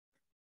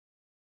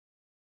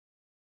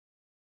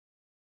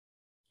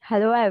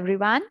Hello,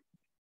 everyone.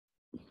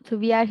 So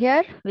we are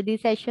here with the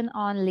session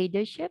on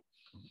leadership.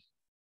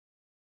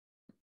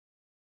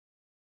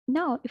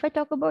 Now, if I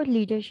talk about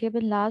leadership,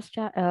 in last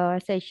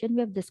session,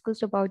 we have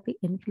discussed about the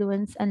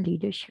influence and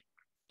leadership,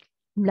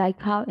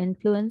 like how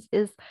influence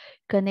is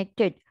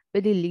connected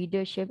with the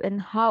leadership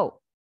and how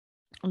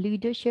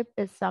leadership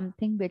is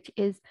something which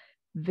is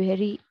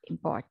very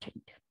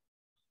important.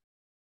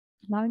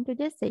 Now, in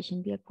today's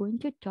session, we are going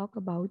to talk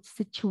about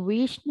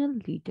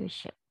situational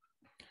leadership.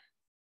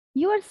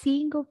 You are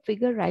seeing a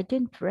figure right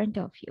in front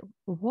of you.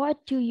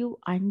 What do you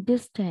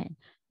understand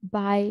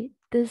by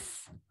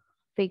this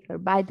figure,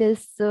 by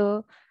this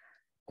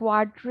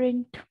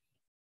quadrant,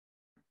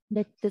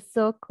 that the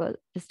circle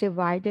is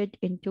divided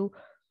into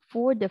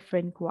four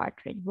different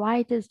quadrants? Why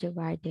it is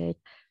divided?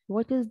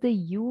 What is the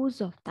use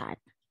of that?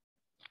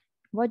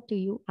 What do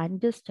you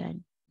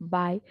understand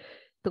by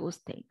those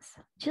things?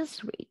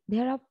 Just read.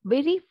 There are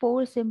very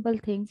four simple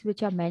things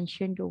which are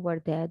mentioned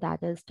over there,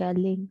 that is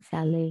telling,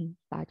 selling,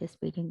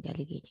 participating,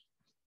 delegating.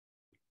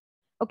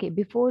 Okay,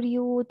 before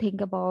you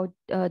think about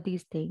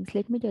these things,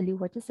 let me tell you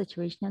what is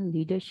situational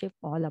leadership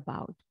all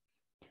about.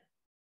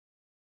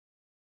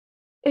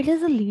 It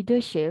is a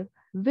leadership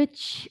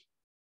which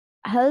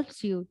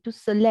helps you to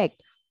select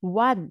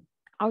one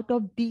out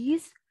of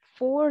these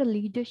four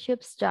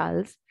leadership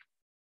styles,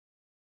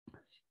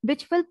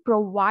 which will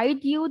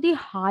provide you the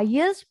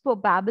highest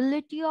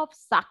probability of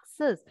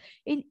success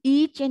in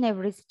each and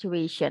every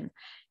situation,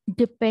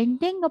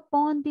 depending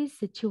upon the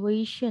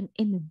situation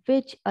in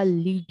which a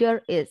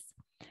leader is.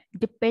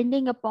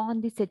 Depending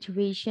upon the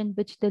situation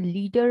which the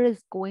leader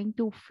is going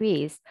to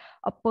face,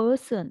 a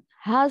person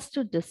has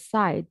to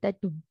decide that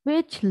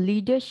which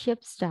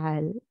leadership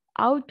style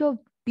out of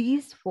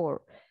these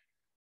four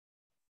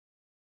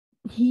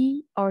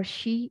he or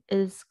she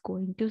is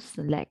going to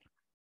select.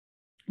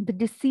 The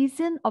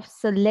decision of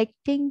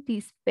selecting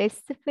the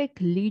specific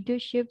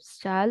leadership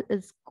style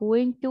is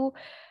going to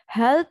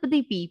help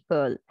the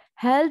people,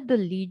 help the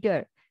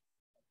leader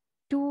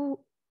to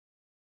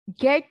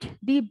get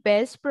the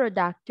best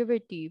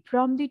productivity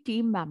from the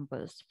team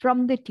members,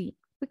 from the team.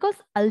 Because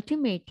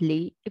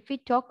ultimately, if we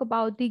talk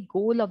about the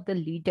goal of the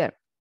leader,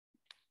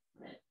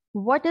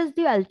 what is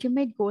the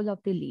ultimate goal of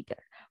the leader?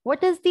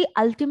 What is the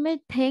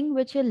ultimate thing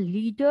which a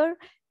leader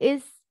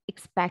is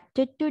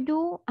expected to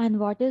do? And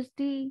what is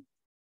the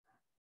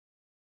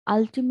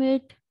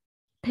ultimate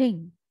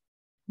thing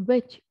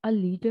which a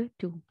leader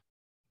do?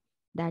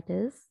 That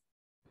is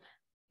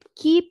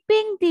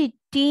keeping the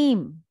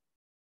team,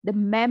 the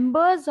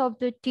members of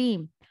the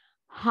team,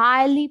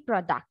 highly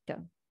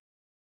productive.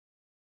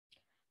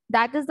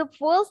 That is the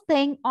first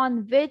thing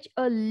on which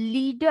a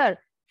leader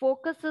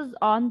focuses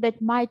on,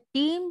 that my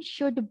team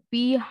should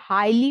be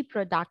highly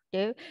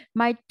productive.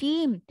 My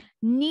team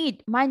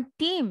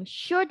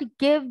should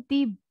give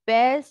the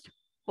best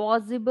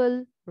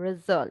possible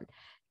result.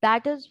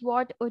 That is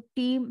what a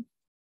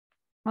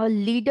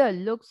leader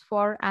looks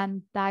for,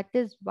 and that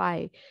is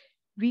why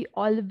we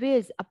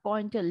always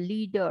appoint a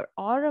leader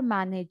or a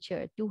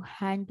manager to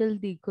handle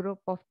the group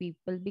of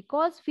people,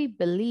 because we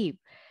believe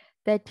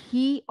that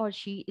he or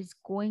she is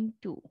going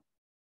to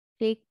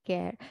take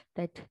care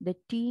that the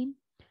team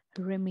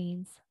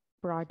remains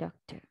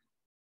productive.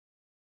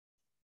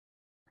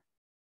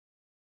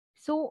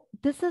 So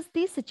this is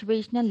the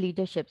situational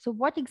leadership. So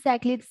what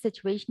exactly the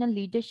situational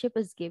leadership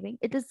is giving?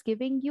 It is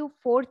giving you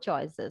four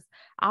choices.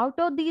 Out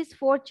of these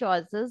four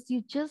choices,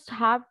 you just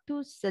have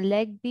to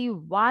select the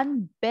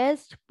one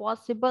best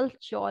possible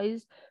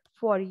choice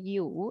for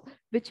you,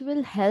 which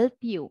will help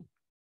you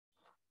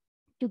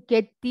to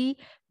get the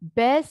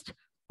best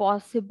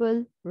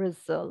possible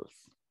results,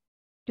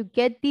 to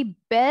get the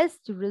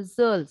best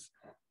results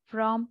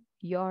from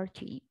your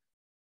team.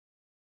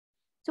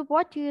 So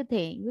what do you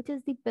think? Which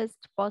is the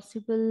best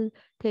possible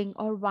thing,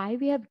 or why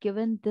we have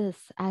given this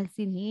as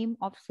the name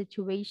of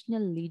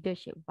situational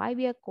leadership? Why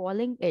we are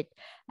calling it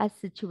as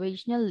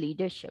situational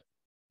leadership?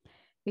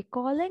 We're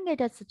calling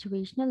it as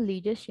situational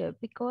leadership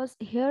because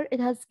here it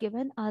has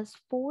given us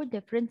four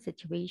different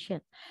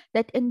situations.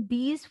 That in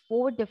these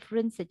four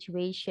different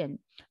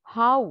situations,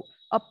 how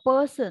a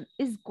person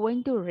is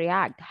going to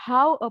react,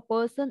 how a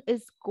person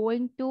is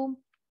going to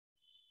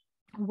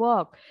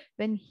work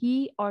when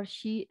he or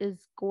she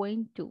is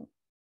going to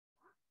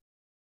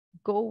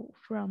go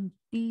from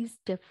these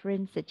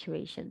different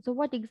situations. So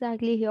what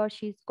exactly he or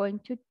she is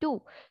going to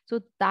do?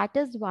 So that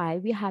is why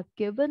we have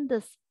given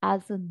this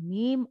as a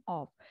name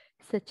of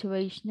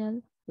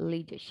situational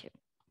leadership.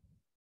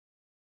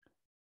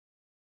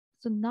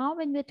 So now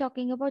when we're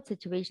talking about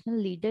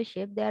situational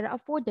leadership, there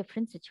are four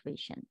different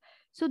situations.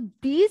 So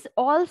these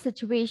all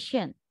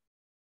situations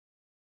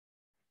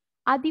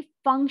are the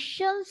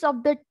functions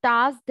of the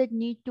task that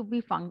need to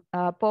be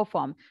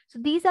performed. So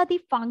these are the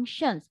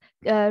functions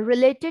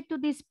related to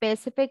the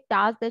specific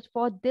task, that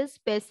for this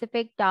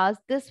specific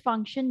task, this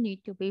function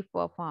need to be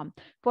performed.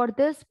 For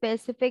this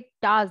specific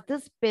task,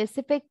 this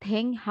specific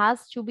thing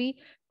has to be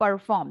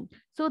performed.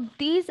 So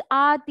these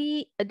are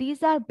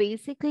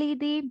basically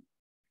the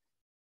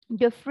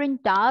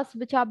different tasks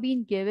which are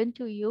being given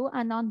to you,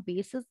 and on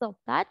basis of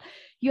that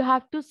you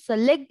have to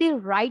select the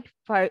right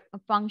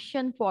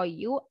function for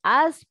you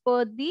as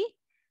per the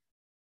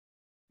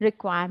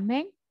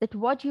requirement that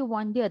what you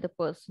want the other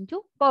person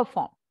to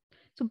perform.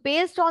 So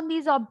based on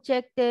these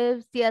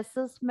objectives, the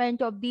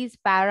assessment of these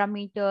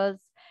parameters,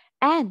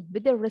 and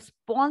with the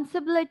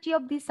responsibility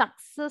of the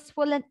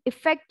successful and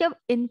effective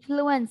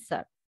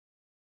influencer,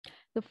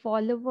 the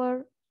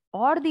follower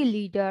or the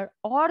leader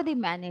or the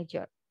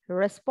manager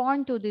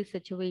respond to the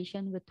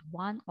situation with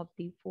one of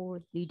the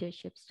four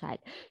leadership styles.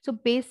 So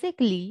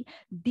basically,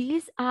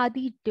 these are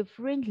the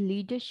different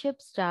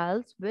leadership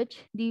styles which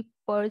the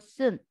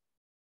person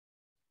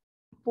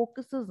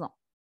focuses on.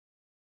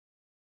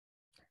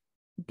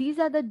 These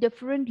are the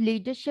different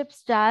leadership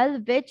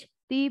styles which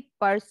the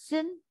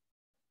person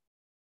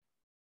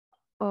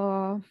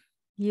uh,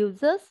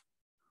 uses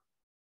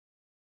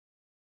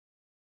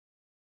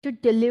to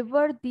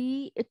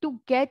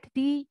get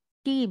the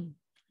team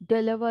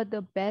deliver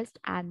the best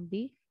and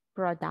the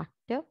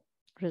productive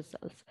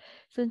results.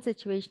 So in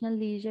situational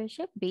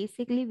leadership,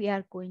 basically we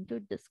are going to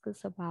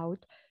discuss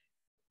about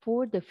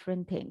four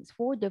different things,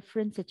 four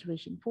different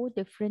situations, four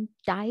different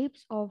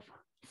types of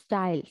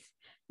styles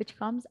which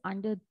comes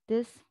under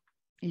this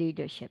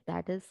leadership.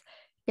 That is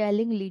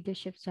telling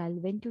leadership style,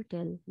 when to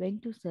tell, when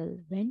to sell,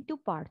 when to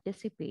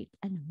participate,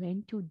 and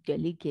when to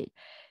delegate.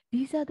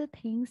 These are the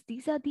things,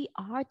 these are the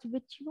arts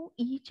which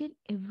each and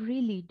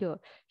every leader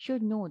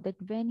should know, that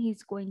when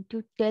he's going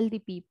to tell the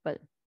people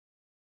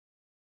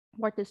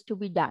what is to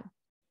be done,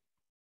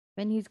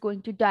 when he's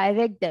going to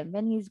direct them,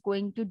 when he's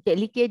going to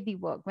delegate the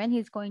work, when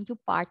he's going to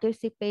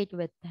participate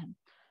with them.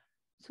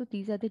 So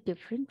these are the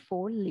different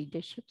four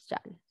leadership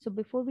style. So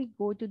before we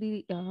go to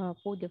the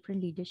four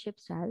different leadership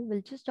style,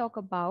 we'll just talk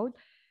about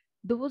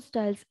those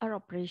styles are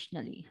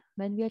operationally.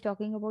 When we are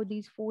talking about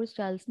these four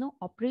styles, no,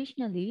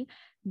 operationally,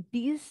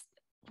 these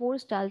four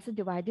styles are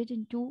divided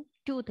into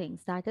two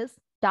things. That is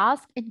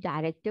task and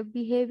directive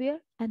behavior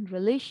and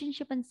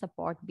relationship and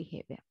support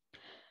behavior.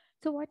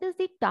 So what is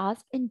the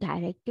task and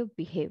directive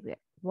behavior?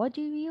 What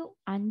do you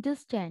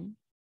understand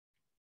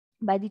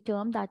by the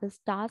term that is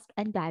task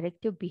and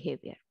directive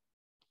behavior?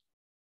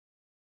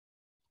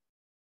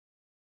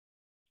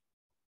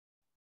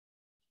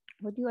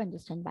 What do you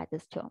understand by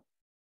this term?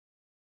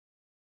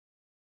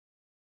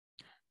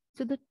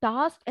 So the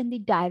task and the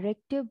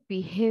directive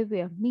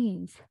behavior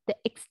means the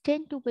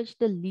extent to which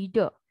the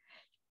leader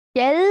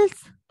tells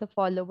the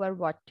follower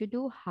what to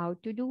do, how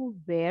to do,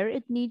 where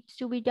it needs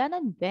to be done,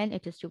 and when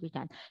it is to be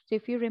done. So,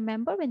 if you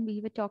remember when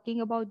we were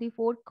talking about the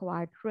four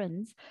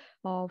quadrants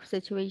of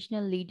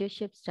situational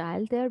leadership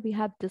style, there we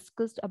have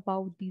discussed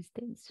about these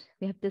things.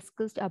 We have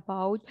discussed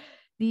about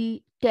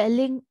the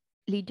telling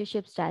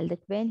leadership style, that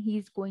when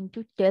he's going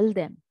to tell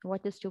them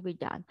what is to be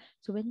done.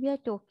 So, when we are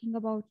talking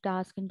about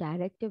task and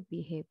directive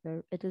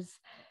behavior, it is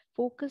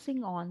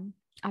focusing on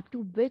up to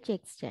which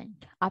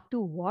extent, up to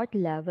what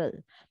level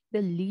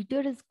the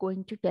leader is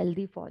going to tell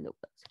the followers.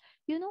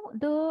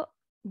 Though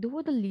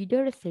the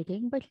leader is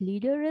sitting, but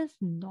leader is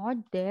not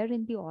there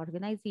in the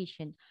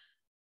organization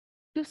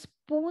to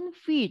spoon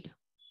feed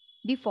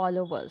the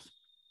followers,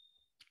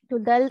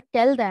 to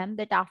tell them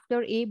that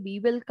after A, B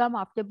will come,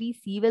 after B,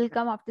 C will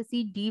come, after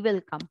C, D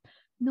will come.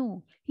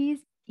 No, he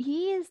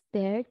is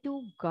there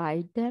to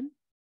guide them,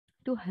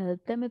 to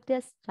help them if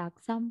they're stuck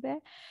somewhere.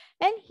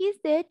 And he's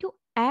there to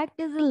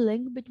act as a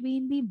link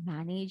between the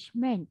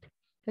management,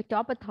 the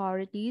top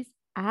authorities,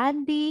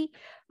 and the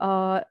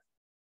uh,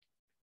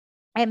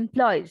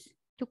 employees,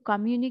 to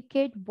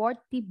communicate what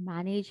the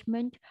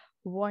management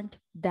want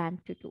them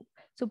to do.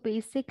 So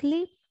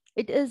basically,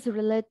 it is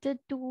related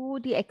to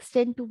the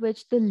extent to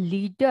which the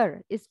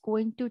leader is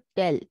going to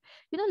tell.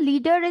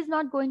 Leader is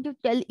not going to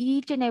tell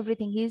each and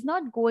everything. He is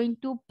not going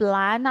to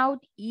plan out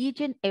each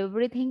and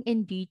everything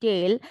in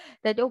detail,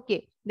 that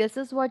okay, this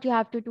is what you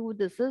have to do,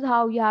 this is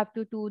how you have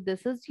to do,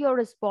 this is your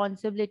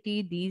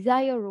responsibility, these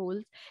are your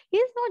roles. He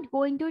is not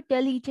going to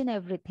tell each and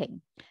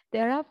everything.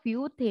 There are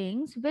few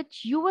things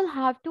which you will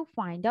have to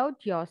find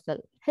out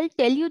yourself. He'll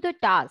tell you the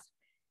task.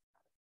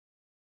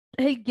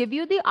 He'll give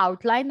you the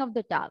outline of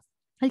the task.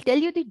 He'll tell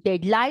you the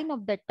deadline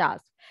of the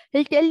task.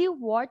 He'll tell you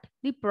what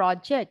the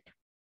project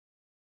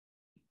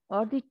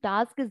or the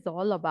task is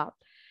all about.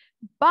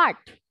 But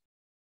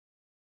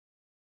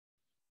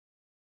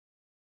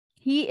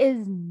he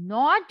is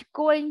not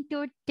going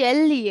to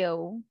tell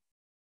you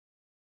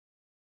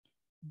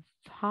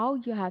how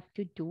you have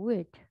to do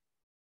it.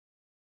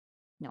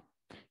 No.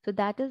 So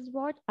that is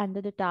what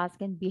under the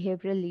task and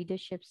behavioral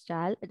leadership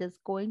style, it is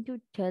going to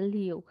tell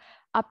you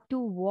up to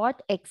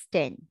what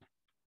extent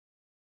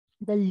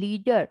the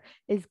leader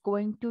is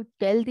going to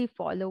tell the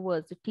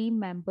followers, the team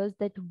members,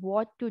 that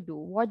what to do,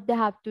 what they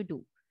have to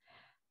do,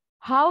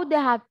 how they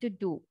have to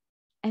do,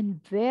 and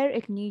where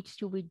it needs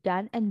to be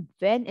done, and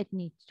when it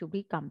needs to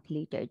be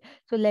completed.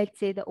 So let's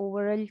say the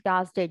overall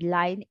task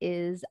deadline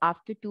is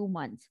after 2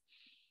 months.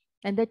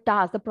 and the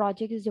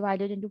project is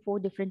divided into four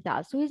different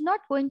tasks. So he's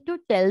not going to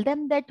tell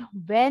them that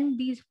when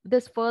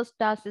this first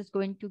task is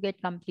going to get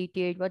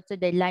completed, what's the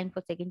deadline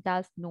for second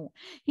task. No,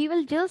 he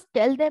will just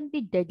tell them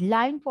the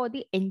deadline for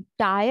the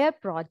entire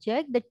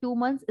project. The 2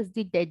 months is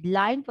the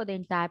deadline for the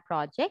entire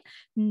project.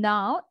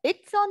 Now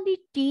it's on the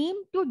team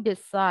to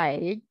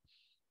decide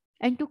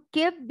and to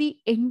keep the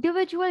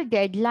individual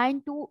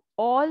deadline to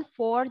all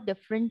four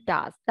different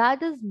tasks.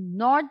 That is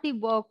not the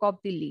work of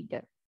the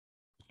leader.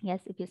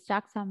 Yes, if you're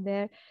stuck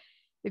somewhere,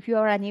 if you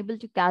are unable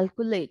to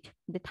calculate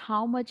that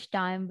how much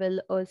time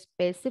will a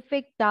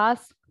specific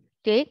task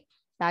take,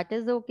 that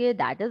is okay,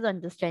 that is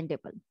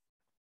understandable,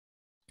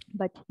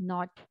 but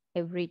not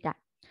every time.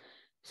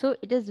 So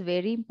it is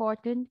very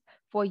important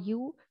for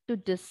you to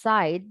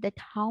decide that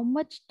how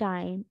much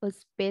time a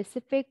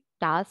specific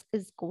task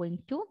is going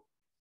to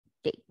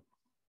take.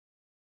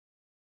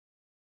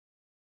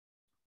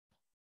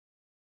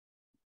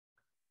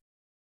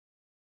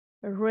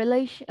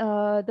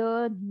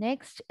 The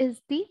next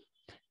is the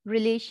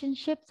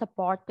relationship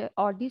support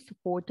or the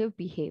supportive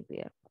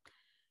behavior.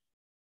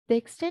 The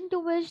extent to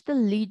which the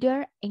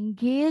leader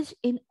engaged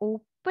in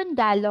open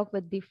dialogue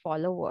with the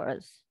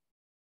followers.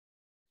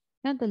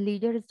 Now, the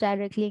leader is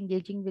directly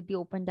engaging with the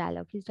open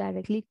dialogue. He's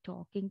directly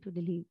talking to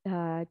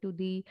to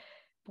the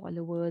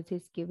followers.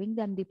 He's giving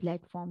them the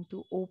platform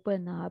to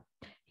open up.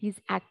 He's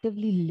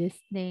actively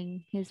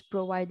listening. He's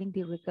providing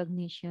the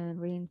recognition,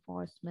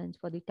 reinforcements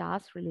for the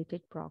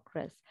task-related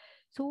progress.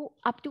 So,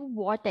 up to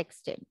what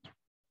extent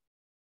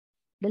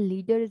the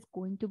leader is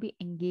going to be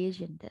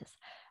engaged in this?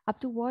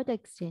 Up to what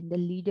extent the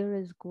leader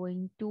is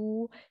going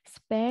to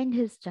spend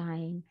his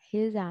time,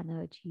 his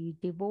energy,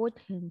 devote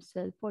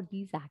himself for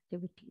these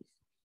activities?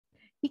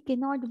 He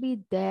cannot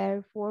be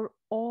there for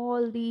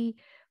all the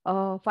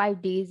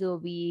 5 days a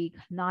week,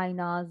 9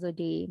 hours a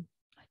day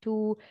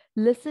to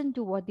listen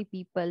to what the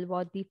people,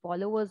 what the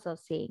followers are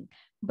saying.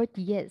 But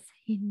yes,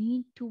 he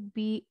need to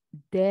be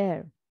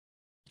there.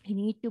 He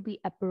need to be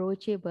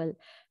approachable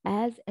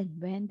as and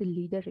when the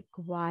leader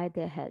require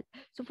their help.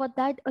 So for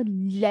that, a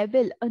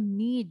level, a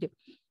need,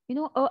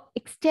 a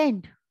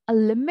extent, a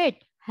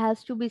limit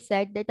has to be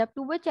set, that up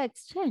to which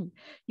extent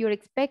you're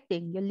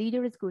expecting your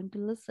leader is going to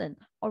listen,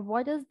 or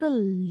what is the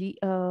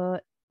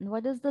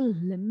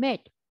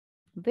limit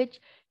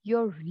which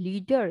your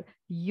leader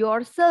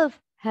yourself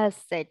has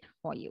set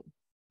for you.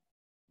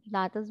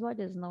 That is what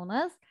is known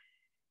as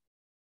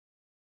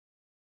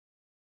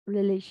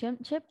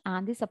relationship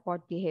and the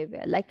support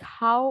behavior. Like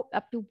how,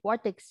 up to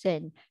what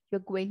extent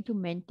you're going to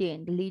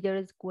maintain, the leader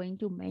is going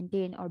to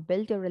maintain or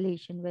build a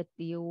relation with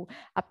you,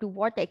 up to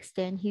what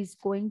extent he's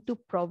going to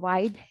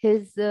provide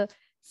his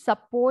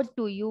support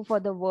to you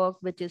for the work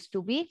which is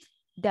to be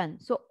done.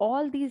 So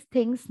all these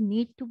things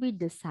need to be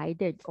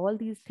decided, all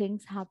these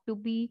things have to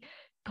be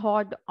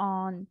thought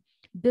on,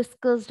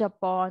 discussed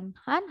upon,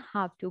 and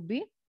have to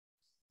be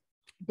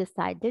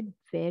decided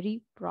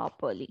very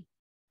properly.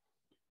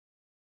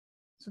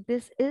 So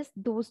this is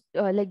those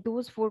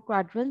four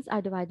quadrants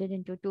are divided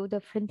into two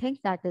different things,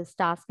 that is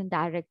task and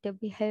directive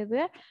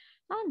behavior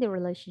and the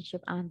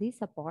relationship and the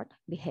support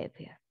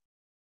behavior.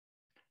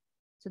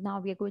 So now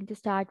we are going to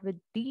start with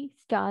the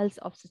styles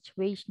of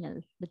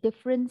situational, the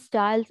different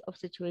styles of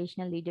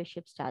situational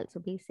leadership style. So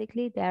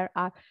basically there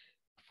are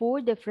four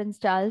different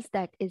styles,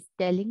 that is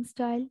telling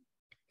style,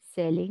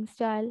 selling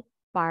style,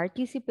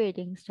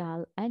 participating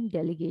style, and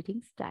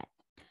delegating style.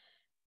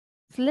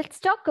 So let's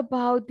talk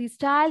about the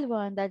style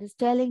one, that is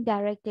telling,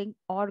 directing,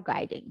 or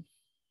guiding.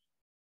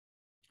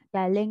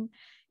 Telling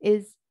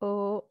is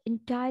a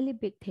entirely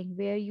big thing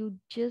where you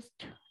just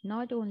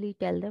not only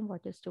tell them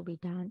what is to be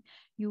done,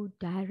 you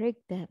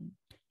direct them.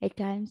 At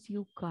times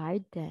you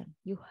guide them,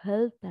 you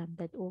help them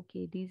that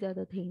okay, these are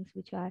the things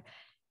which are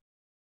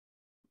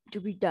to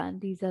be done,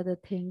 these are the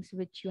things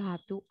which you have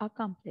to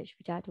accomplish,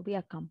 which are to be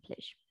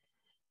accomplished.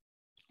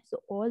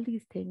 So all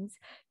these things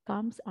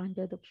comes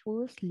under the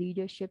first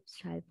leadership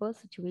style, first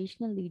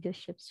situational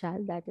leadership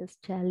style, that is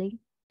telling,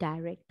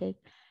 directing,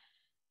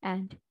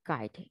 and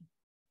guiding.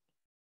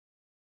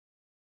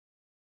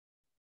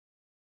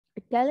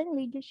 A telling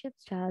leadership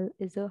style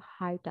is a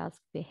high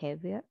task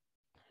behavior,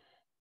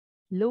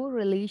 low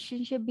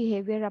relationship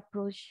behavior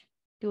approach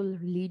to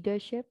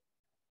leadership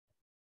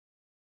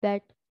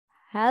that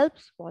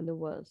helps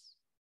followers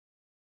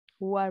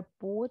who are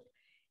both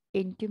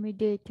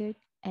intimidated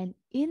and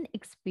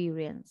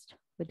inexperienced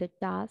with the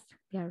task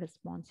they are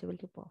responsible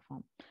to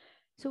perform.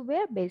 So,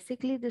 where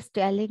basically this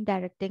telling,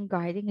 directing,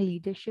 guiding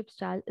leadership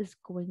style is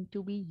going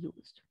to be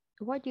used.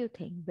 What do you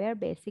think? Where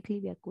basically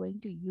we are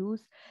going to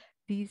use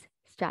these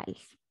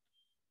styles?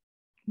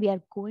 We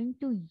are going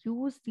to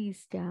use these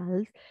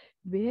styles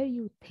where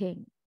you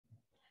think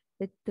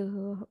that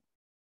the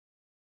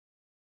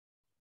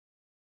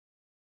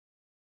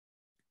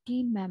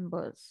team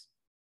members,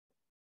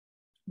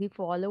 the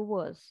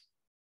followers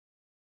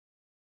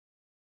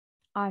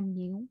are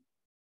new,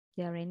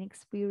 they are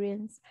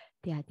inexperienced,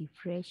 they are the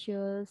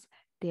freshers,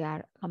 they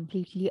are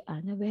completely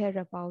unaware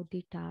about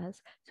the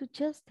task. So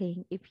just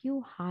think, if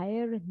you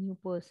hire a new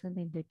person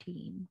in the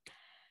team,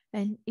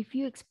 And if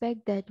you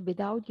expect that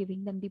without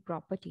giving them the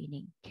proper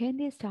training, can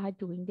they start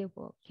doing their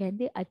work? Can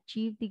they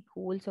achieve the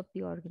goals of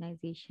the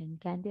organization?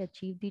 Can they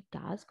achieve the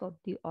task of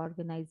the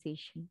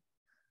organization?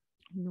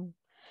 No,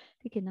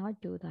 they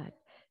cannot do that.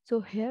 So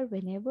here,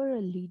 whenever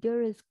a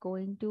leader is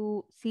going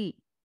to see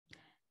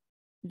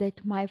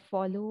that my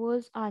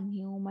followers are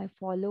new, my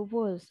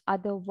followers are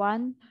the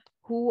one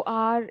who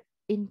are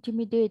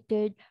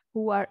intimidated,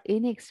 who are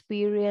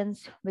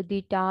inexperienced with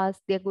the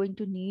task, they're going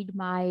to need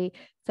my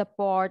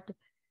support,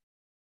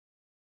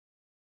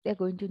 they're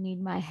going to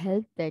need my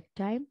help that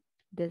time.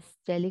 This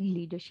telling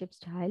leadership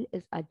style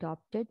is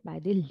adopted by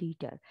the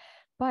leader.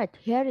 But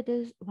here it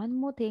is one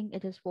more thing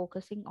it is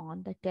focusing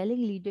on, the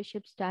telling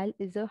leadership style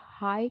is a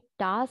high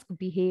task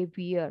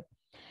behavior.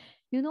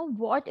 You know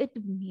what it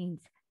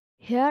means?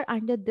 Here,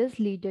 under this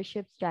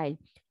leadership style,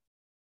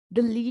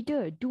 the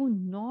leader do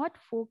not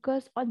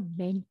focus on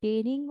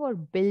maintaining or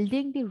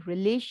building the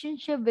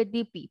relationship with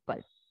the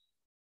people.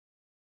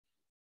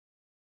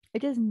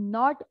 It is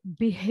not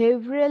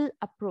behavioral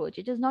approach.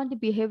 It is not the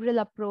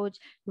behavioral approach,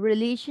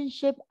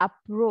 relationship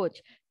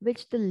approach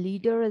which the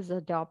leader is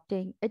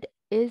adopting. It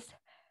is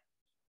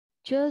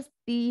just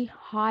the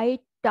high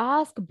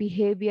task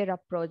behavior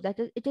approach. That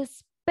is, it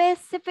is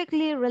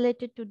specifically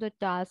related to the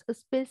task, a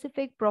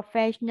specific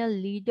professional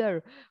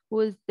leader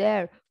who is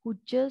there, who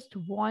just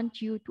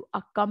want you to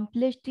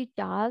accomplish the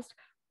task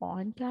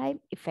on time,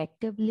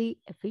 effectively,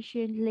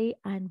 efficiently,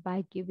 and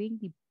by giving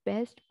the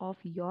best of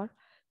your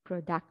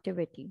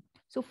productivity.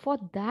 So for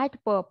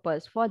that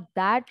purpose, for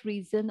that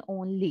reason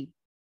only,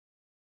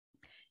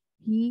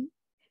 he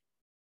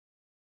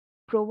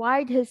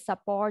provide his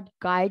support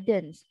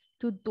guidance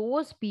to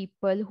those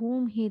people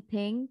whom he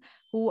think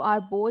who are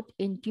both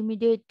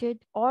intimidated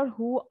or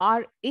who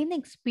are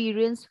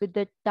inexperienced with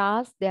the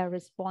task they are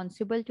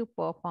responsible to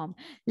perform.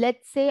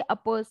 Let's say a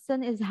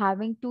person is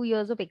having 2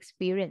 years of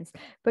experience,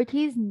 but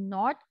he's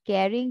not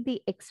carrying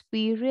the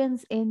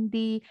experience in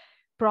the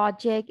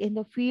project in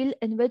the field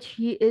in which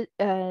he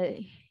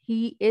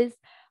is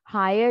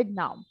hired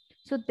now.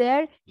 So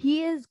there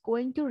he is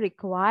going to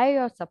require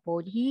your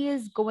support. He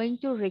is going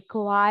to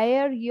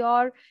require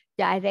your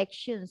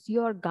directions,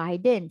 your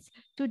guidance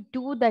to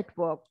do that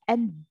work.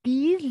 And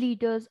these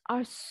leaders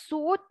are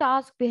so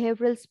task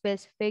behavioral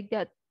specific,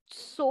 they're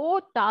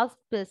so task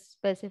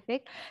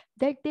specific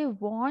that they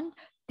want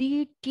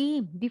the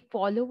team, the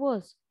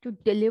followers to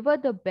deliver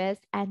the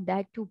best, and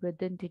that too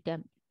within the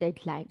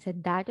deadlines.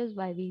 And that is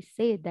why we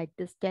say that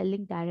this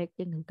telling,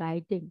 directing, and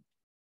guiding,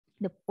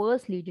 the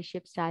first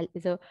leadership style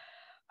is a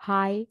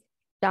high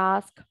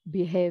task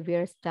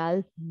behavior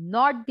style,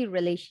 not the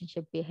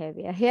relationship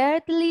behavior.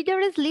 Here, the leader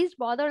is least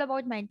bothered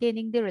about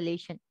maintaining the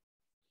relation.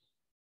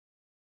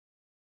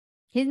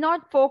 He's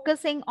not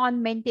focusing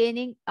on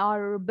maintaining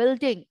or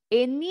building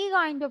any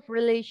kind of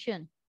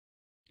relation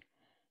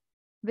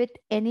with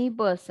any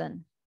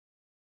person.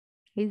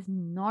 He's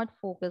not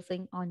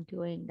focusing on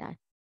doing that.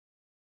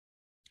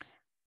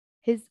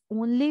 His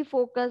only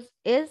focus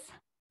is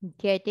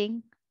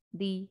getting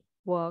the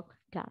work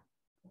done,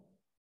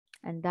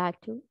 and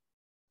that too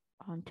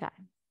on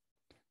time.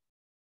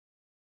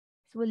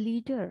 So, a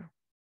leader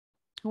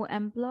who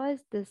employs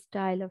this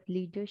style of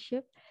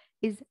leadership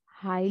is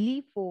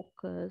highly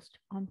focused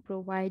on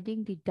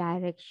providing the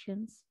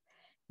directions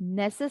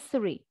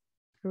necessary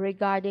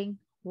regarding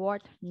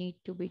what need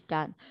to be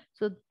done.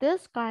 So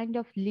this kind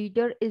of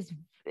leader is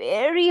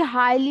very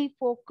highly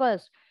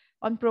focused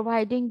on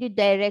providing the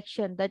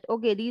direction that,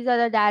 okay, these are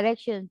the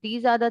directions,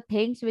 these are the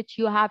things which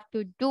you have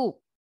to do,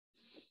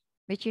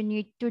 which you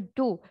need to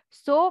do.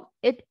 So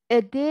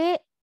they,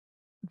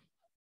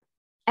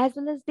 as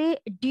well as the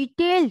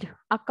detailed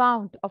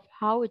account of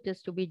how it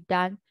is to be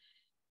done,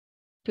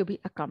 to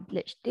be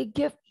accomplished. They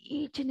give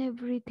each and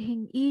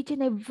everything, each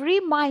and every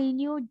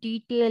minute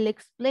detail,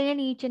 explain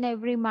each and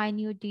every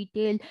minute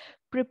detail,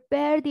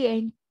 prepare the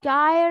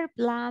entire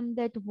plan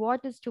that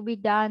what is to be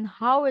done,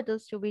 how it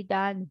is to be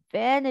done,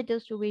 when it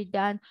is to be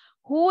done,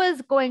 who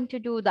is going to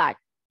do that.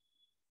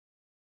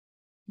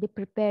 They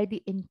prepare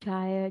the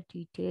entire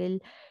detail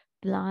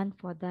plan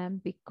for them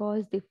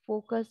because they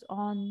focus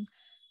on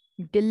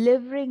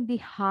delivering the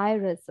high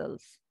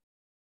results.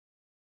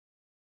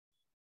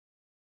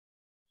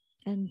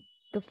 And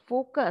the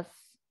focus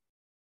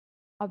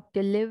of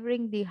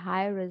delivering the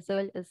high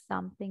result is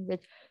something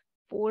which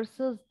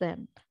forces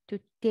them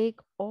to take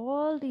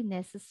all the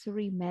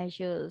necessary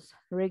measures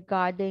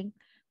regarding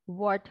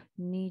what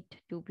need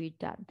to be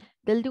done.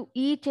 They'll do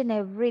each and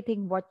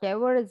everything,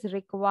 whatever is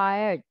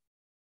required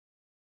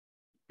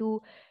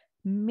to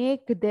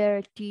make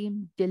their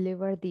team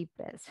deliver the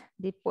best.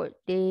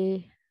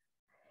 They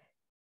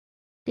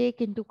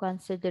take into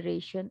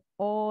consideration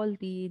all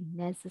the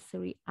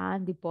necessary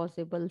and the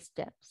possible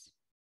steps.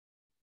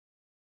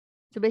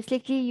 So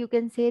basically, you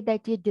can say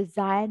that you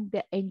design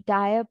the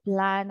entire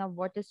plan of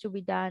what is to be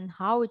done,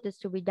 how it is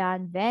to be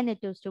done, when it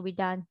is to be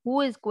done,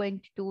 who is going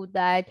to do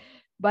that,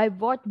 by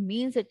what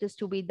means it is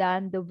to be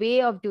done, the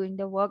way of doing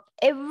the work,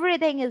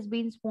 everything is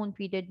being spoon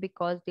feeded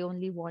because they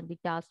only want the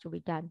task to be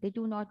done. They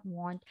do not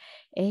want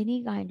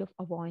any kind of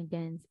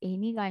avoidance,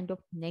 any kind of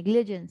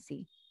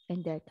negligency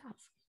in their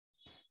task.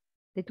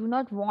 They do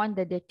not want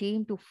that their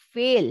team to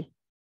fail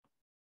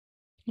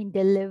in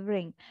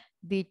delivering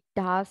the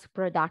task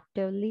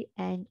productively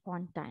and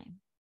on time.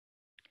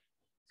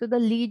 So the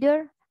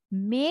leader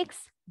makes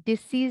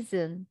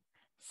decision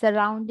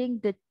surrounding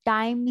the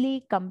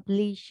timely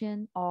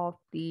completion of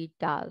the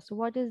task. So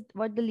what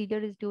the leader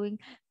is doing?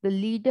 The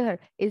leader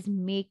is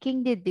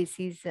making the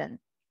decision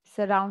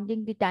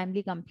surrounding the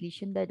timely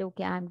completion, that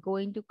okay, I'm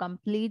going to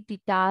complete the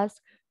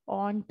task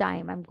on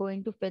time. I'm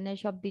going to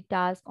finish up the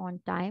task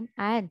on time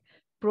and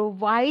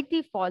provide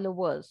the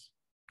followers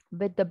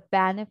with the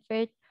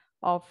benefit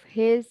of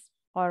his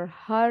or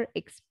her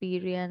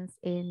experience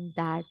in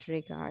that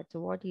regard. So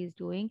what he's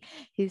doing,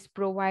 he's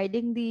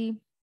providing the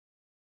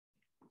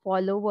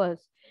followers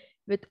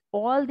with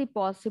all the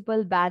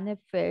possible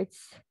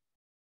benefits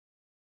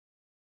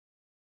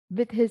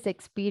with his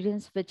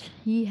experience which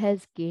he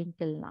has gained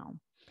till now.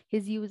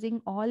 He's using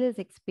all his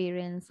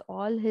experience,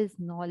 all his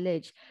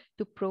knowledge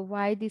to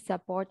provide the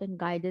support and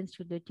guidance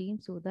to the team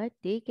so that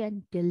they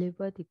can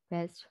deliver the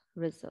best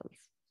results.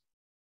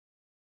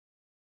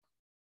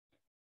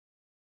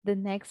 The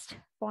next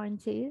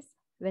point says,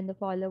 when the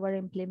follower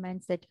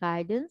implements that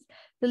guidance,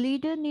 the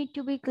leader need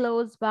to be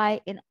close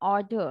by in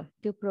order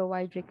to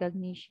provide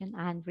recognition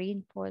and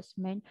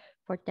reinforcement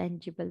for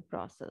tangible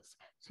process.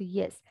 So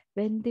yes,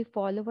 when the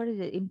follower is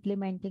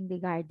implementing the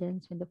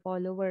guidance, when the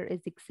follower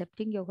is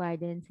accepting your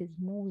guidance, is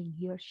moving,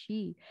 he or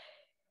she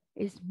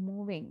is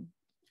moving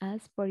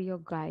as per your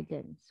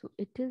guidance. So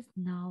it is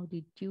now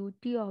the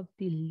duty of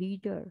the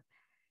leader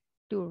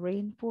to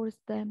reinforce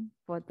them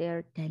for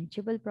their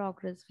tangible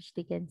progress which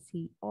they can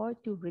see, or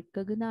to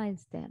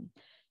recognize them,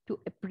 to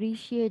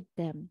appreciate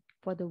them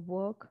for the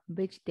work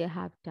which they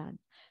have done.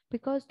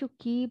 Because to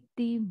keep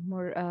the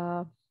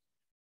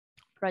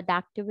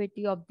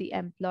productivity of the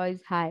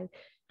employees high,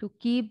 to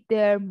keep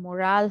their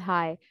morale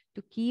high,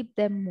 to keep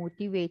them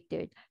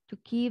motivated, to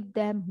keep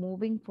them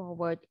moving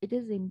forward, it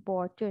is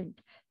important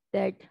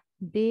that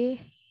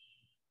they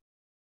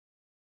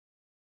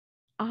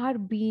are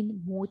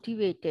being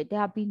motivated, they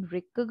are being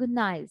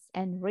recognized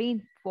and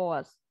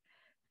reinforced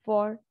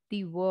for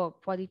the work,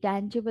 for the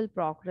tangible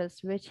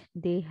progress which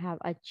they have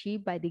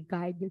achieved by the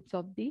guidance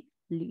of the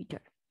leader.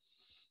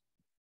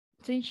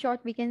 So, in short,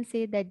 we can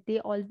say that they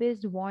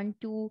always want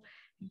to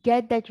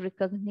get that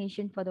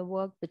recognition for the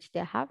work which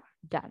they have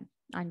done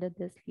under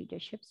this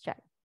leadership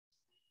style.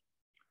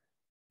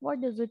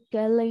 What does a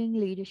telling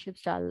leadership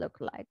style look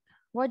like?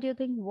 What do you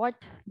think? What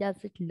does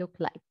it look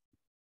like?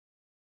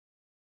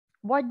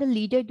 What the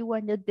leader do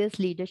under this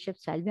leadership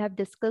style? We have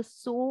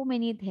discussed so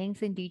many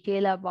things in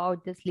detail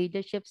about this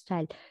leadership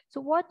style. So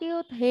what do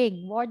you think?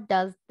 What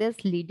does this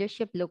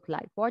leadership look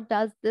like? What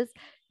does this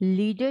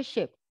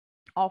leadership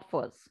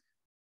offers?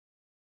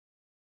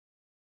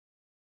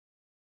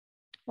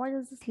 What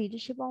is this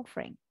leadership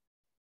offering?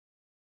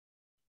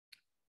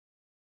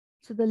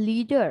 So the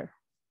leader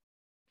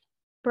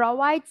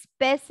provides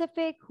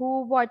specific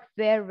who, what,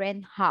 where,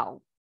 when,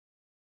 how.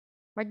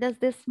 What does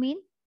this mean?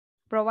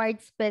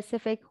 Provide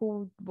specific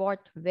who, what,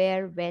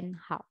 where, when,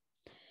 how.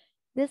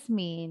 This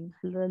means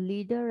the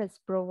leader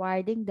is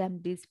providing them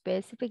these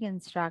specific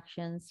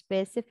instructions,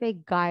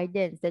 specific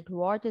guidance that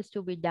what is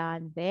to be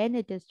done, when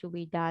it is to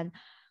be done,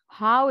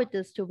 how it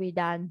is to be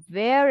done,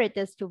 where it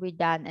is to be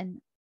done,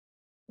 and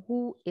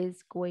who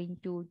is going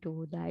to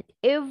do that.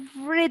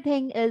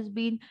 Everything is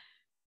being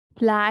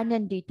planned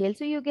and detailed.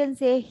 So you can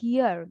say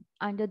here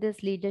under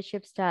this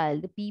leadership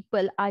style, the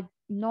people are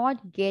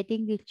not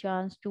getting the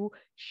chance to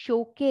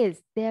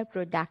showcase their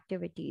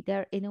productivity,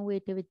 their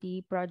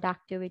innovativity,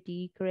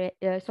 productivity,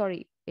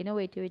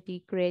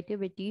 innovativity,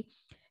 creativity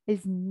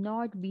is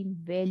not being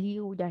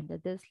valued under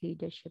this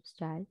leadership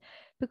style.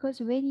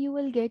 Because when you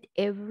will get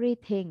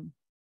everything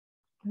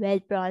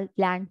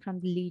planned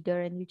from the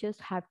leader and you just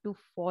have to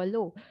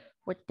follow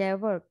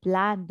whatever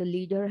plan the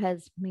leader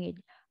has made,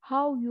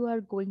 how you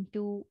are going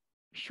to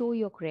show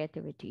your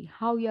creativity,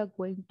 how you are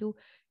going to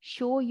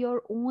show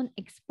your own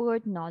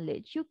expert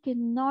knowledge. You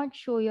cannot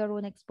show your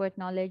own expert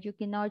knowledge, you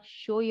cannot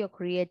show your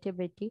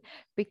creativity,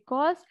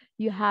 because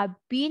you have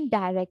been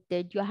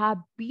directed, you have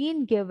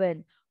been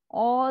given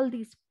all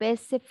the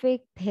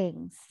specific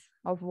things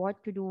of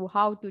what to do,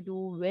 how to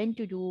do, when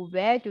to do,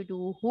 where to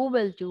do, who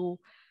will do,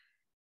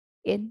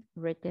 in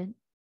written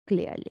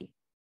clearly.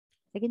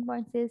 Second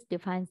point says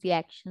defines the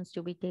actions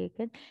to be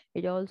taken.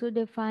 It also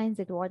defines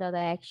that what are the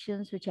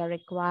actions which are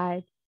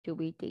required to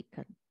be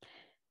taken.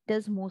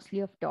 Does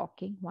mostly of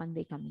talking,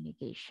 one-way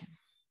communication.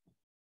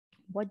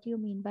 What do you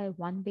mean by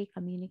one-way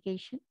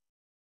communication?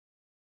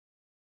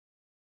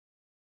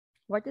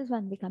 What is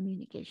one-way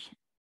communication?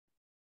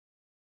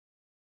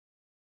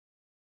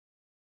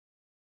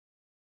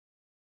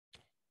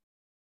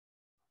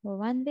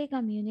 One-way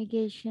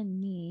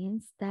communication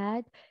means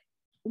that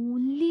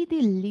only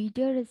the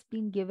leader has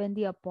been given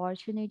the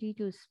opportunity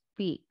to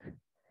speak.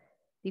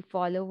 The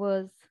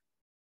followers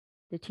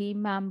The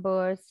team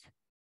members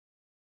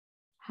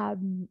have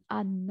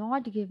are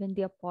not given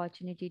the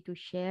opportunity to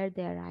share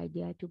their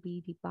idea, to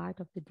be the part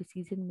of the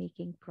decision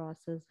making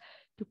process,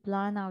 to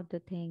plan out the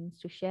things,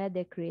 to share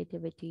their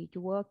creativity, to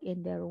work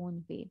in their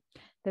own way.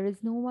 There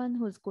is no one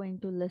who's going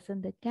to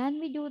listen that can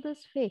we do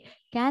this way,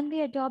 can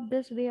we adopt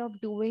this way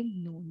of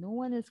doing. No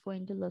one is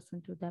going to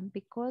listen to them,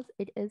 because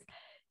it is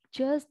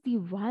just the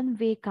one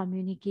way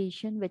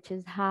communication which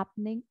is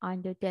happening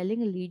under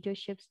telling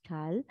leadership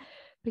style,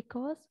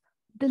 because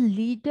the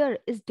leader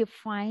is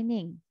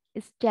defining,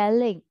 is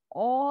telling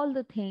all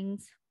the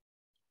things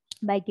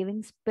by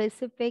giving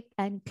specific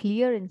and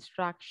clear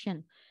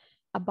instruction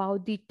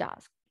about the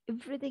task.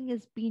 Everything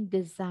is being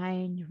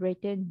designed,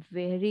 written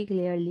very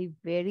clearly,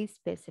 very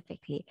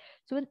specifically.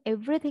 So when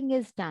everything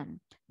is done,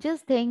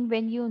 just think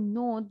when you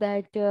know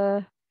that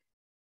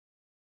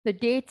the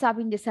dates have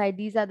been decided,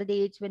 these are the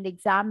dates when the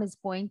exam is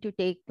going to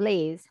take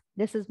place,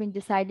 this has been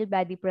decided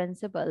by the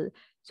principal.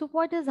 So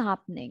what is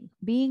happening,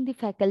 being the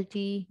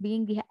faculty,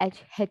 being the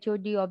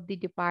HOD of the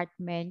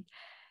department,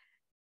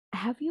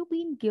 have you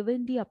been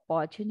given the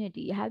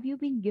opportunity, have you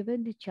been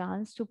given the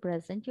chance to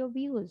present your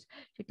views,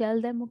 to tell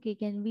them, okay,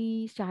 can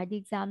we start the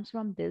exams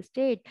from this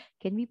date,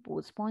 can we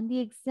postpone the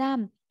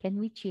exam, can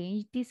we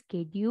change the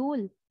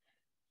schedule?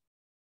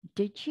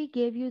 Did she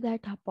give you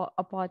that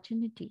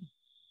opportunity?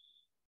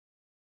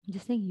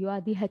 Just saying you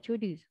are the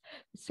HODs,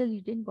 still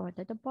you didn't got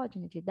that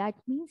opportunity. That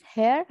means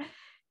here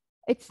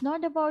it's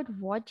not about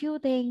what you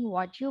think,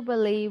 what you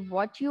believe,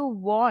 what you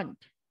want.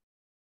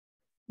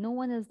 No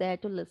one is there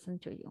to listen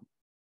to you.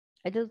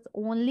 It is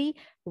only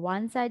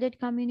one-sided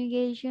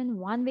communication,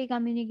 one-way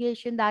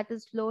communication that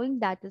is flowing,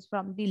 that is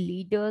from the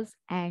leaders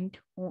and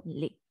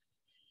only.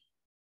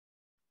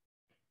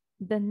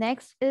 The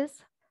next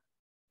is,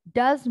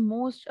 does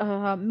most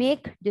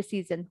make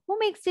decision. Who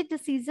makes the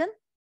decision?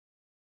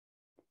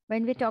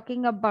 When we're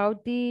talking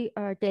about the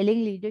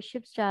telling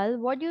leadership style,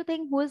 what do you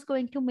think, who is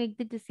going to make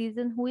the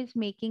decision, who is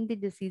making the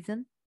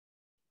decision?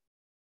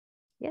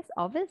 Yes,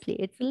 obviously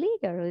it's the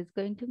leader who is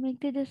going to make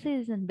the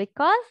decision,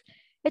 because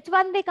it's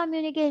one way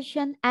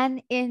communication.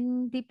 And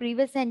in the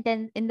previous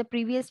sentence, in the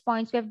previous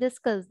points, we have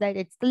discussed that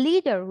it's the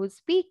leader who's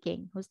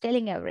speaking, who's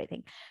telling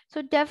everything.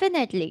 So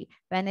definitely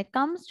when it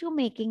comes to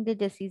making the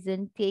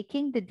decision,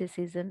 taking the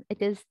decision,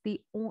 it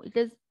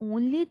is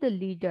only the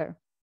leader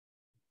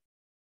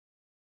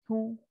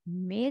who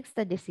makes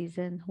the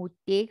decision, who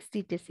takes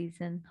the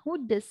decision,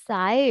 who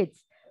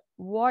decides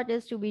what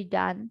is to be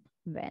done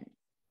when.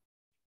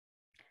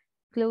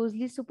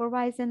 Closely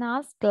supervise and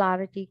ask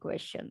clarity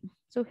question.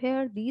 So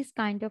here, these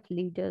kind of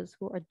leaders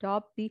who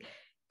adopt the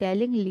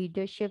telling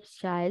leadership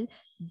style,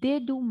 they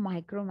do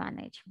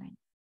micromanagement.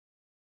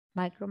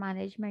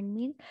 Micromanagement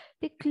means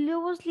they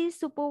closely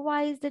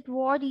supervise that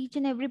what each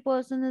and every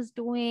person is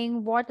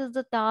doing, what is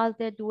the task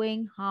they're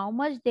doing, how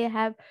much they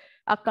have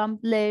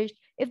accomplished,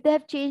 if they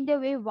have changed their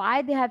way,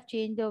 why they have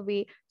changed their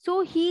way.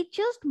 So he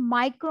just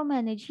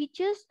micromanage, he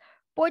just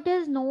put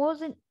his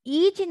nose in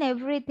each and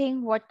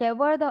everything,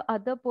 whatever the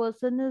other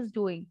person is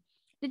doing.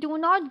 They do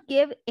not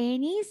give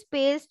any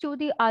space to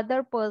the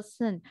other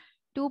person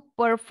to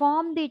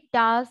perform the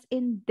task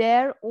in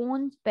their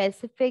own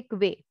specific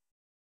way.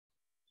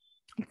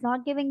 It's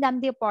not giving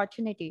them the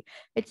opportunity,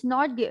 it's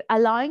not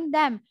allowing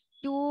them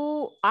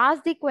to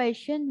ask the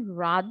question.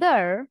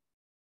 Rather,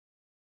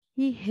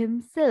 he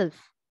himself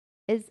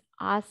is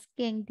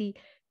asking the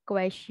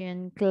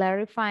question,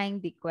 clarifying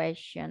the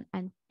question,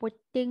 and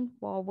putting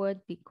forward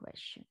the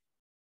question.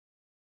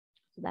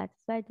 So that's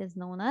why it is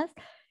known as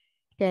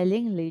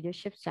telling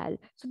leadership style.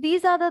 So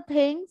these are the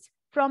things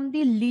from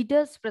the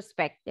leader's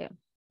perspective.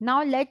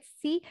 Now let's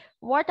see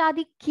what are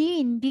the key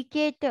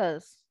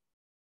indicators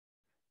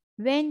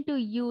when to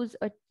use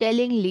a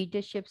telling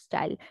leadership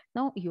style.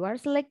 Now you are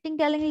selecting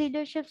telling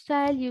leadership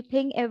style, you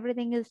think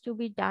everything is to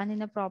be done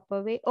in a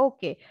proper way.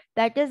 Okay,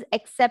 that is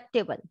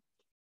acceptable.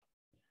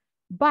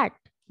 But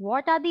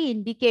what are the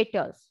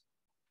indicators?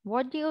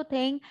 What do you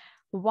think?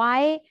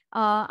 Why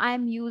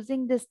I'm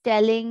using this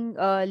telling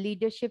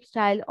leadership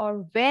style,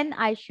 or when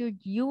I should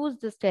use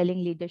this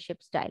telling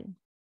leadership style?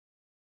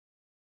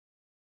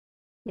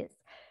 Yes.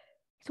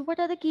 So, what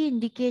are the key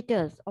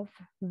indicators of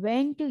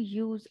when to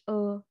use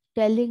a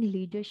telling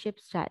leadership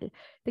style?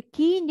 The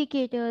key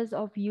indicators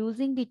of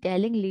using the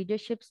telling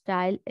leadership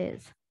style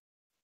is: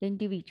 the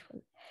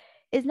individual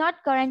is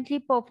not currently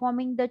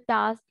performing the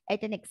task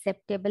at an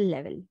acceptable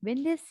level.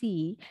 When they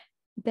see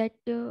that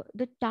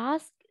the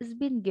task is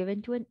being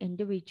given to an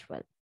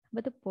individual,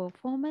 but the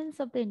performance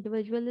of the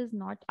individual is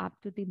not up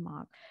to the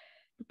mark,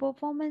 the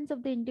performance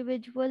of the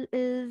individual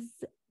is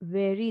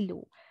very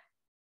low.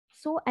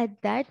 So,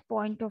 at that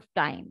point of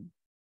time,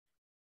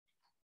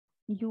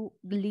 you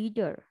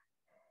leader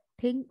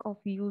think of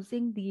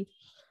using the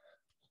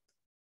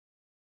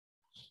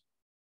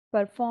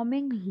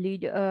performing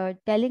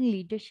telling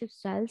leadership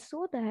style,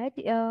 so that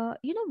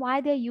you know why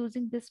they're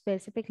using this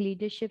specific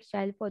leadership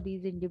style for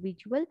these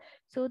individuals,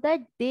 so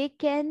that they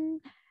can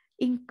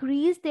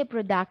increase their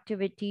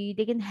productivity,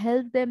 they can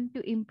help them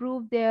to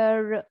improve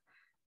their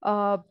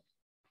uh,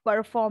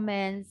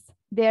 performance,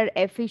 their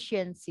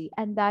efficiency.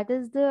 And that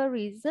is the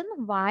reason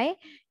why,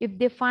 if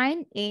they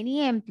find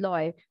any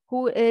employee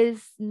who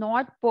is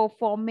not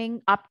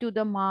performing up to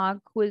the mark,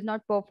 who is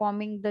not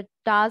performing the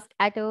task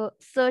at a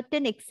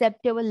certain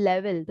acceptable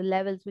level, the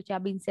levels which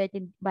have been set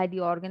in by the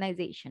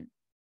organization,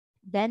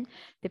 then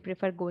they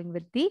prefer going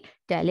with the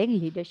telling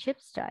leadership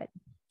style.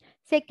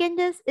 Second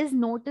is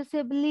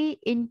noticeably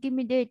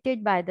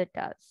intimidated by the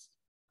task.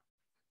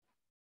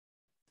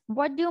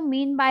 What do you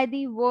mean by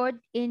the word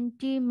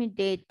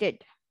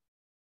intimidated?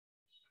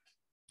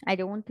 I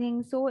don't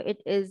think so.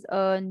 It is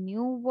a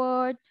new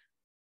word.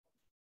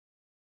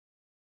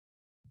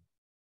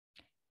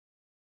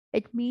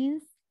 It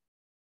means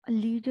a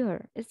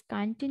leader is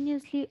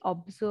continuously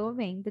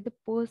observing that the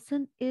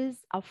person is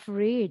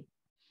afraid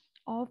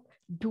of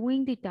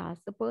doing the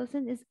task. The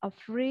person is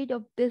afraid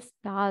of this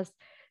task.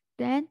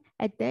 Then,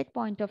 at that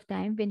point of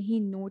time, when he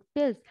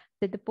noticed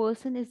that the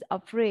person is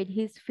afraid,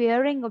 he's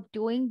fearing of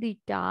doing the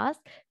task,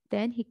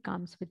 then he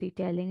comes with the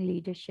telling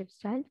leadership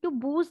style to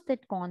boost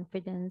that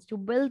confidence, to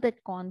build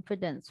that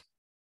confidence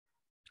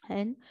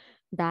in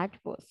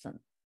that person.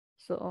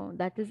 So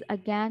that is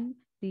again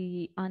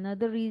the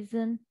another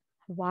reason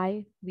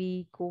why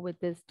we go with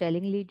this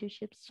telling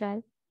leadership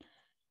style.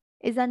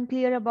 Is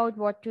unclear about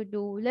what to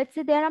do. Let's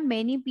say there are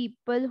many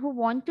people who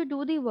want to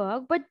do the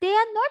work, but they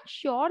are not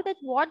sure that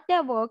what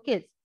their work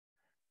is.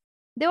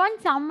 They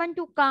want someone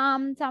to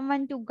come,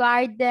 someone to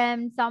guide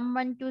them,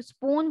 someone to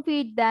spoon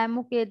feed them.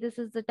 Okay, this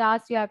is the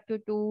task you have to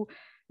do.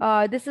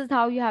 This is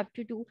how you have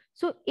to do.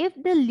 So if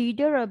the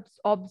leader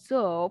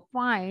observe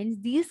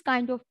finds these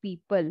kind of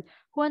people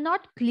who are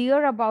not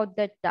clear about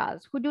that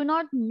task, who do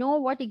not know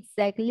what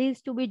exactly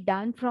is to be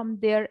done from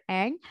their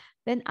end,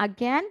 then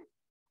again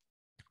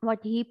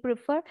what he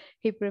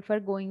prefer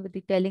going with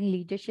the telling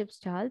leadership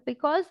style,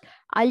 because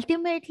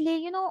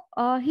ultimately,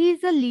 he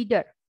is a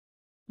leader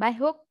by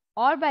hook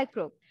or by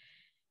crook.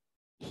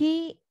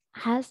 He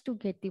has to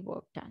get the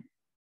work done,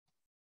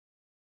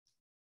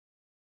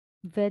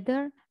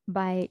 whether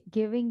by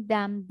giving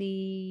them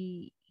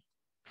the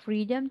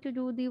freedom to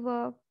do the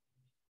work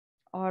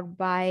or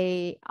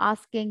by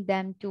asking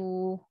them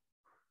to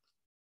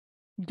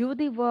do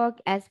the work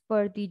as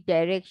per the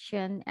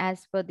direction,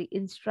 as per the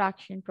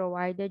instruction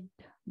provided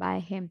by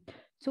him.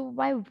 So,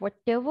 by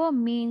whatever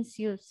means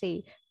you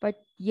say, but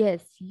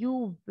yes,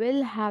 you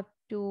will have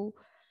to,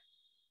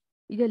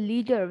 the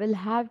leader will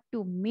have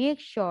to make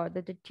sure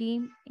that the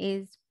team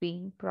is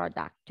being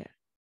productive.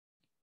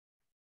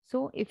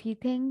 So, if he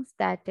thinks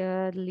that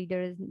the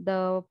leader is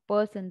the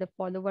person, the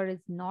follower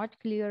is not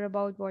clear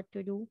about what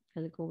to do,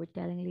 he'll go with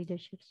telling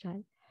leadership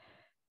style.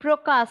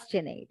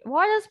 Procrastinate.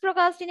 What is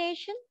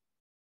procrastination?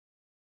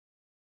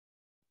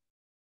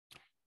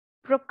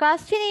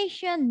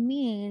 Procrastination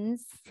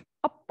means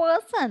a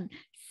person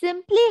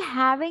simply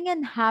having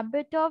an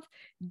habit of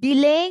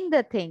delaying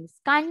the things,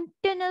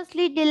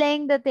 continuously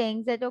delaying the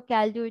things that, okay,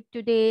 I'll do it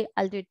today,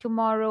 I'll do it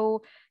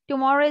tomorrow.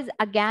 Tomorrow is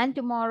again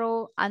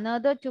tomorrow,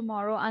 another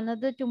tomorrow, and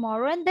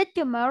that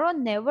tomorrow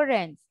never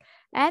ends.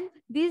 And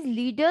these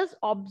leaders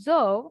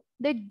observe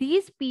that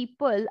these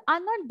people are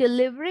not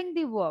delivering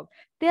the work.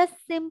 They are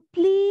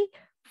simply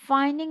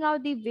finding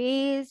out the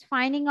ways,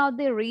 finding out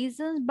the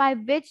reasons by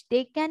which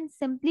they can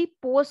simply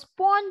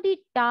postpone the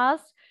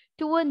task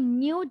to a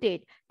new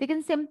date. They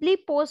can simply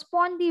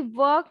postpone the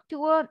work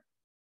to a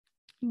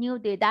new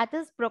day. That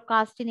is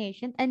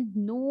procrastination, and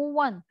no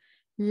one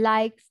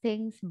likes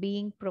things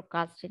being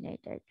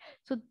procrastinated.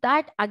 So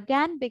that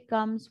again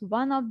becomes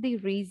one of the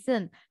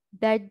reason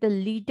that the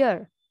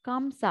leader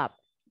comes up,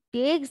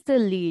 takes the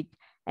lead,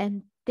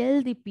 and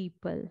tell the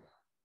people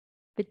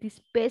with the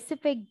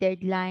specific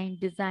deadline,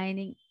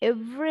 designing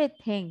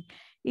everything,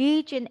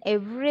 each and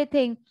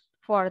everything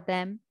for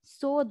them,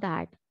 so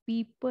that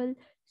people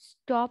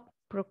stop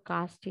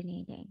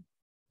procrastinating.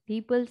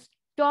 People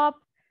stop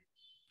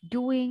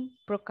doing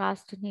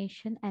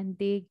procrastination and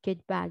they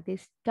get back, they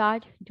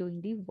start doing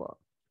the work.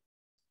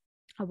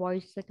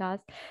 Avoids the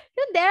task.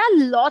 There are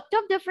a lot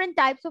of different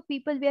types of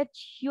people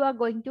which you are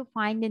going to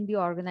find in the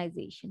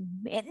organization.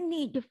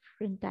 Many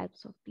different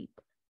types of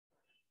people.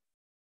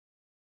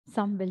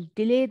 Some will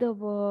delay the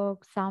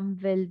work, some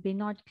will be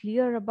not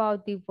clear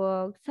about the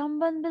work,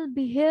 someone will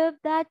behave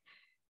that,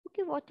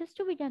 okay, what is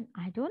to be done?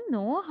 I don't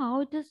know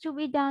how it is to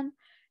be done.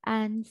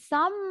 And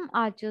some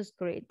are just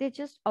great. They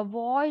just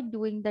avoid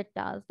doing the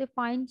task. They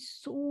find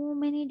so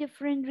many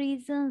different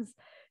reasons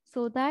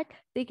so that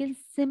they can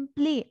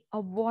simply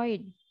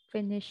avoid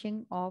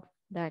finishing off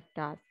that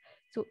task.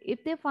 So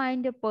if they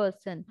find a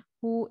person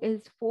who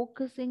is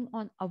focusing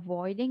on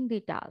avoiding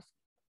the task,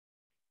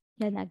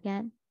 then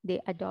again, they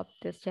adopt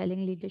this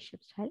telling leadership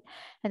style.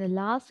 And the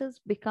last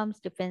is becomes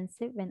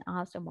defensive when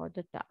asked about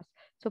the task.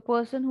 So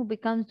person who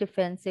becomes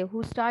defensive,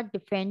 who start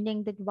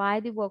defending that why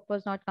the work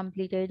was not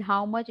completed,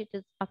 how much it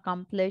is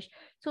accomplished.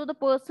 So the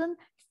person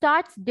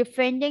starts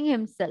defending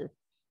himself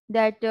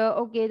that,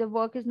 okay, the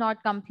work is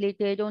not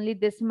completed, only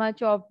this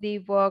much of the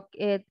work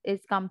it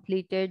is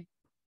completed.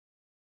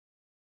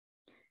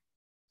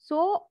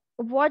 So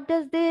what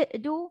does they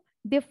do?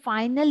 They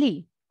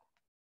finally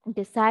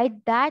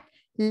decide that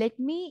Let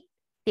me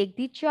take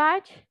the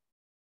charge.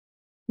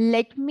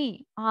 Let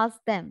me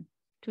ask them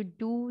to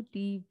do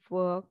the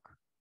work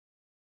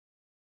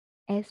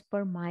as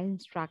per my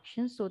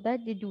instructions so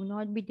that they do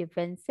not be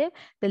defensive.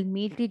 They'll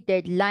meet the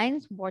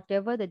deadlines,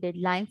 whatever the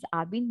deadlines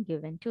are being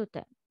given to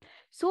them.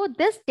 So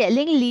this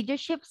telling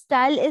leadership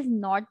style is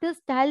not the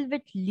style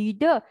which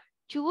leader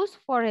choose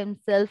for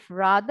himself.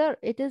 Rather,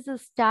 it is a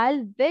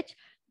style which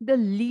the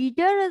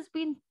leader has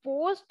been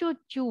forced to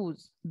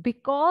choose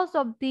because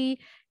of the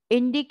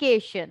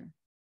indication.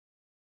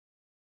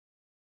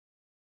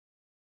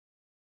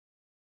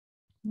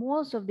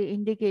 Most of the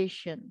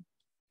indication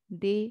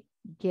they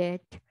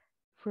get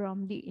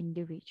from the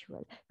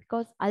individual,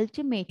 because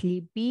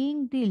ultimately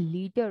being the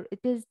leader, it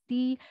is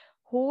the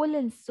whole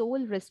and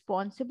sole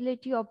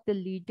responsibility of the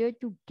leader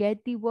to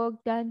get the work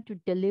done, to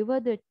deliver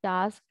the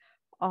task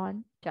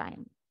on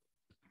time.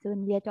 So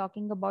when we are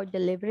talking about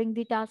delivering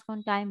the task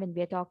on time, when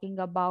we are talking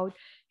about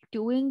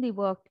doing the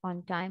work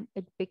on time,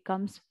 it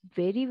becomes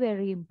very,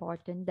 very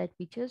important that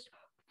we just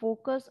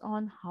focus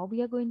on how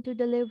we are going to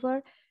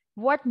deliver,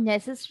 what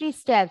necessary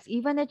steps,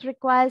 even it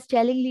requires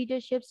telling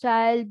leadership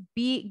style,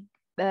 be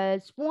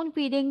spoon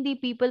feeding the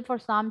people for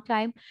some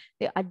time,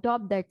 they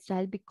adopt that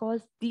style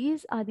because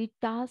these are the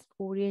task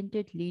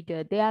oriented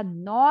leader. They are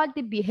not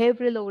the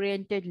behavioral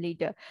oriented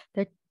leader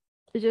that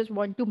they just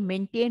want to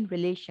maintain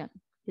relation.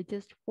 They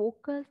just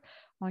focus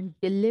on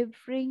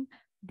delivering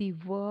the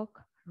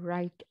work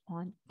right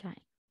on time.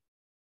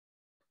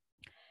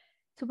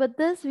 So, with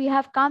this, we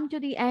have come to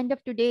the end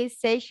of today's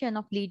session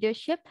of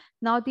leadership.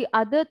 Now, the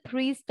other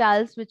three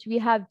styles which we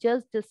have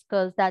just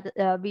discussed, that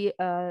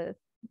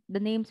the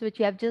names which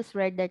we have just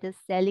read, that is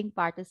selling,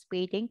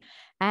 participating,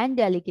 and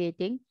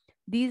delegating.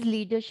 These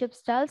leadership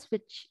styles,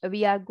 which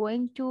we are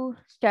going to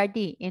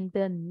study in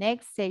the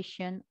next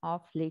session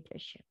of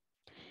leadership.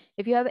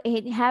 If you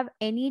have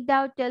any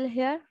doubt till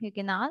here, you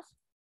can ask.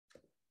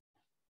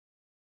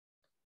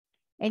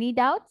 Any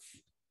doubts?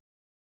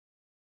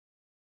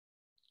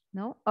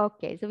 No?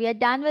 Okay. So we are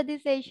done with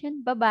this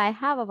session. Bye-bye.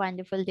 Have a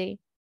wonderful day.